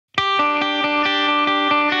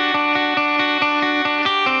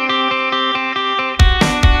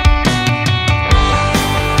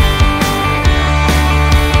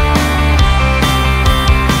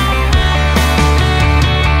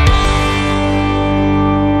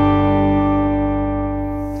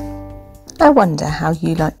wonder how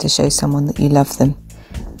you like to show someone that you love them.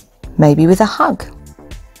 Maybe with a hug,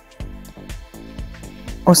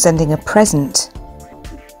 or sending a present,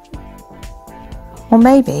 or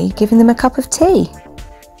maybe giving them a cup of tea.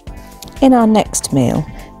 In our next meal,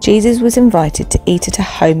 Jesus was invited to eat at a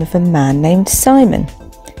home of a man named Simon.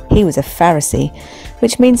 He was a Pharisee,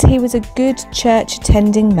 which means he was a good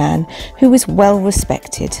church-attending man who was well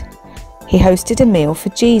respected. He hosted a meal for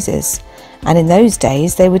Jesus, and in those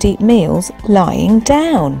days they would eat meals lying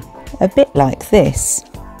down, a bit like this.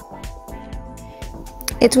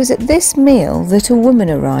 It was at this meal that a woman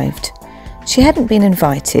arrived. She hadn't been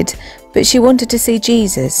invited, but she wanted to see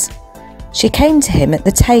Jesus. She came to him at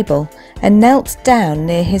the table and knelt down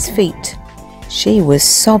near his feet. She was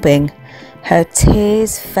sobbing. Her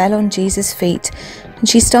tears fell on Jesus' feet, and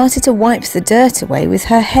she started to wipe the dirt away with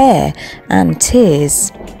her hair and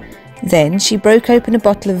tears. Then she broke open a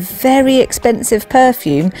bottle of very expensive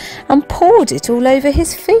perfume and poured it all over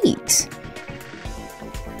his feet.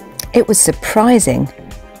 It was surprising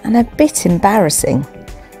and a bit embarrassing.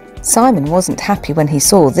 Simon wasn't happy when he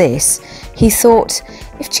saw this. He thought,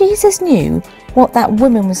 if Jesus knew what that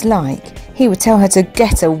woman was like, he would tell her to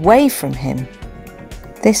get away from him.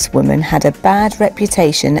 This woman had a bad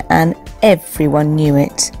reputation and everyone knew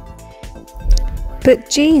it. But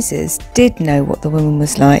Jesus did know what the woman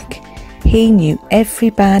was like. He knew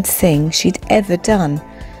every bad thing she'd ever done,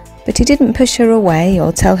 but he didn't push her away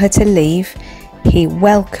or tell her to leave. He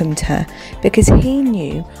welcomed her because he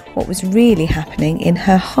knew what was really happening in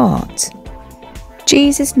her heart.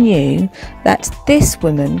 Jesus knew that this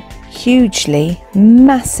woman hugely,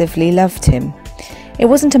 massively loved him. It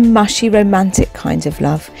wasn't a mushy, romantic kind of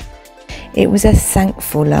love. It was a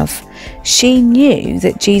thankful love. She knew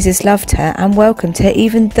that Jesus loved her and welcomed her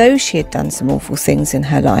even though she had done some awful things in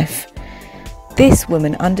her life. This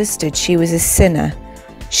woman understood she was a sinner.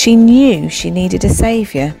 She knew she needed a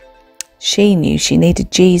saviour. She knew she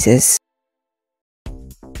needed Jesus.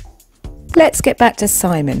 Let's get back to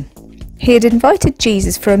Simon. He had invited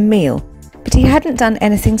Jesus for a meal, but he hadn't done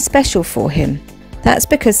anything special for him. That's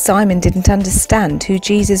because Simon didn't understand who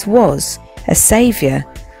Jesus was, a saviour.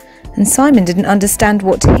 And Simon didn't understand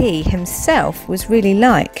what he himself was really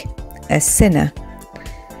like, a sinner.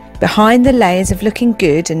 Behind the layers of looking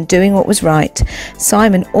good and doing what was right,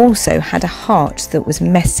 Simon also had a heart that was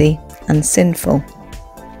messy and sinful.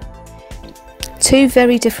 Two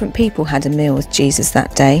very different people had a meal with Jesus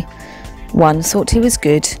that day. One thought he was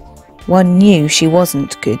good, one knew she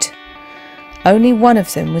wasn't good. Only one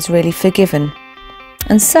of them was really forgiven,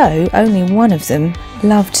 and so only one of them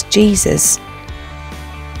loved Jesus.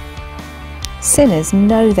 Sinners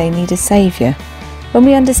know they need a saviour. When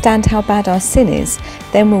we understand how bad our sin is,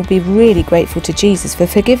 then we'll be really grateful to Jesus for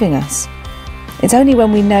forgiving us. It's only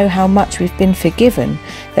when we know how much we've been forgiven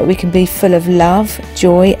that we can be full of love,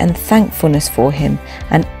 joy and thankfulness for him,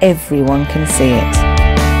 and everyone can see it.